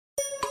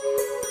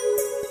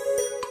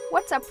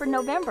What's up for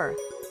November?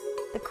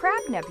 The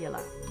Crab Nebula.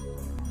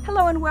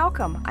 Hello and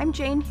welcome. I'm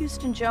Jane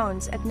Houston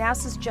Jones at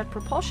NASA's Jet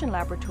Propulsion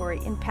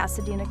Laboratory in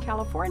Pasadena,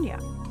 California.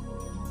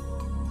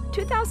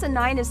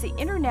 2009 is the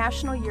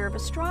International Year of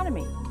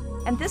Astronomy,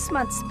 and this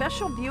month's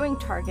special viewing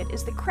target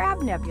is the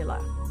Crab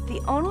Nebula,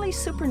 the only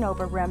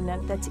supernova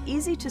remnant that's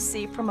easy to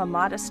see from a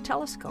modest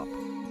telescope.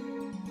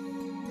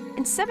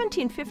 In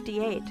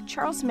 1758,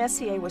 Charles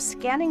Messier was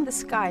scanning the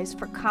skies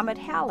for Comet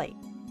Halley.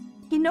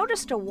 He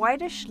noticed a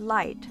whitish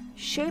light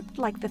shaped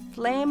like the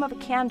flame of a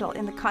candle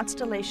in the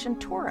constellation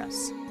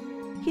Taurus.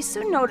 He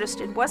soon noticed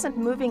it wasn't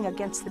moving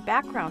against the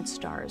background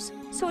stars,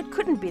 so it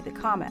couldn't be the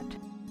comet.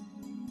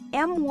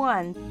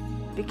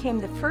 M1 became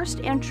the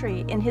first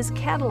entry in his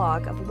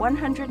catalog of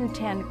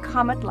 110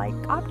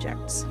 comet-like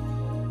objects.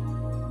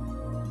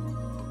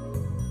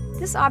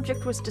 This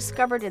object was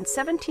discovered in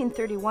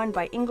 1731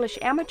 by English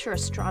amateur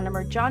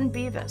astronomer John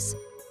Bevis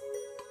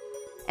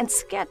and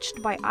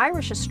sketched by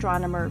Irish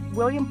astronomer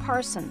William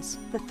Parsons,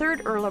 the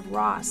 3rd Earl of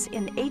Ross,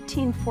 in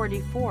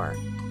 1844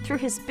 through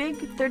his big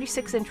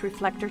 36-inch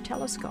reflector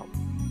telescope.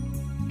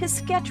 His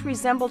sketch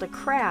resembled a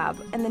crab,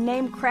 and the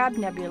name Crab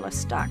Nebula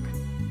stuck.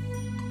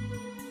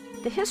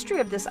 The history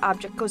of this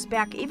object goes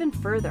back even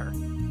further.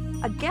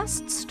 A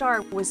guest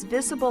star was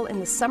visible in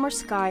the summer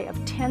sky of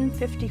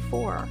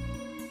 1054.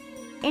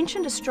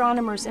 Ancient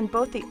astronomers in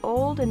both the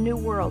Old and New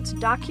Worlds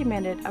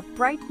documented a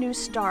bright new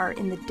star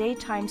in the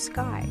daytime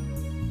sky.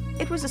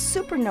 It was a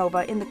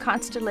supernova in the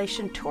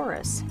constellation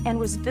Taurus and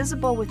was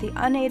visible with the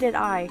unaided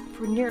eye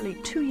for nearly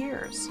 2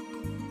 years.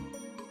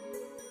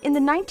 In the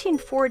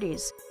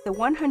 1940s, the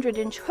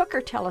 100-inch Hooker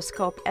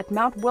telescope at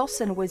Mount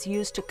Wilson was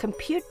used to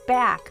compute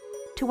back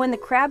to when the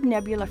Crab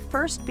Nebula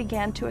first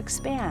began to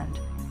expand.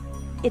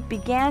 It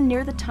began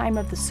near the time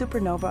of the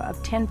supernova of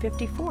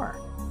 1054.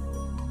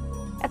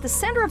 At the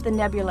center of the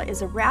nebula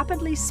is a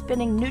rapidly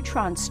spinning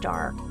neutron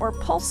star, or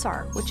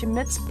pulsar, which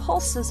emits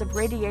pulses of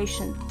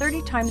radiation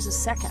 30 times a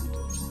second.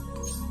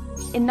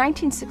 In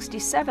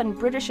 1967,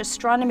 British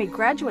astronomy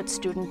graduate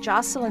student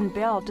Jocelyn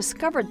Bell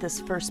discovered this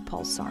first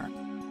pulsar.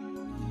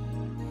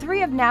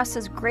 3 of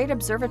NASA's great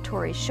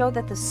observatories show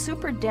that the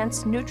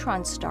super-dense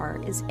neutron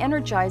star is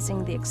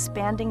energizing the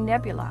expanding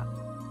nebula.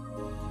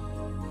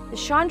 The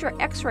Chandra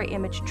X-ray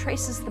image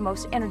traces the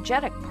most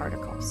energetic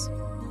particles.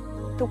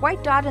 The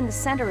white dot in the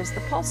center is the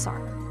pulsar.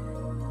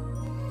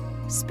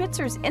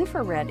 Spitzer's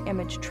infrared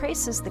image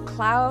traces the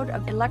cloud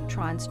of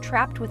electrons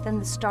trapped within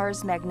the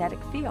star's magnetic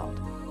field.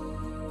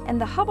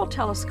 And the Hubble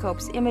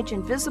telescope's image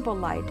in visible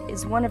light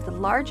is one of the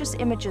largest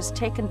images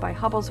taken by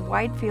Hubble's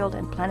Wide Field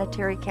and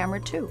Planetary Camera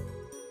 2.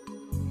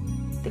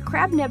 The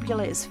Crab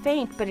Nebula is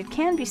faint, but it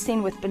can be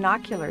seen with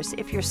binoculars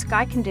if your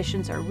sky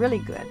conditions are really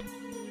good.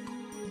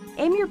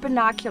 Aim your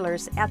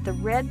binoculars at the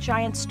red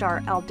giant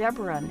star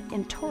Aldebaran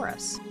in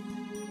Taurus.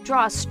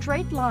 Draw a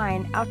straight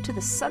line out to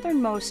the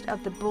southernmost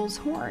of the bull's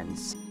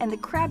horns, and the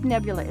Crab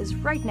Nebula is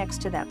right next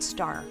to that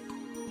star.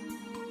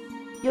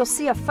 You'll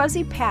see a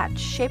fuzzy patch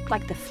shaped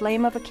like the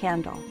flame of a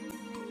candle.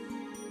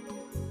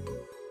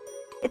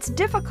 It's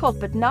difficult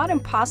but not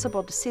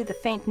impossible to see the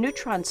faint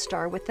neutron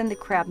star within the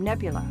Crab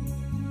Nebula.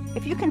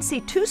 If you can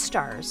see 2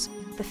 stars,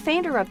 the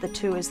fainter of the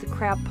 2 is the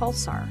Crab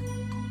Pulsar.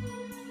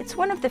 It's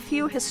one of the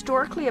few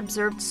historically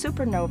observed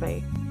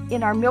supernovae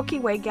in our Milky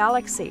Way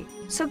galaxy,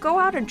 so go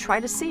out and try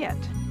to see it.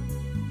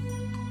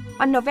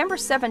 On November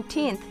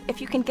 17th,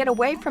 if you can get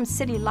away from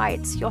city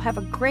lights, you'll have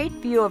a great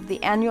view of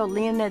the annual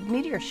Leonid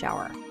meteor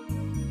shower.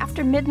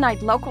 After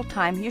midnight local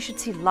time, you should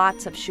see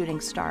lots of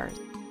shooting stars.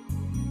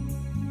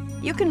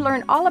 You can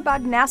learn all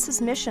about NASA's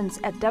missions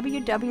at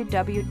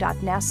www.nasa.gov.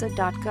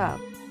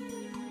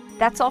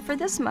 That's all for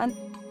this month.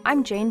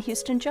 I'm Jane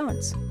Houston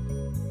Jones.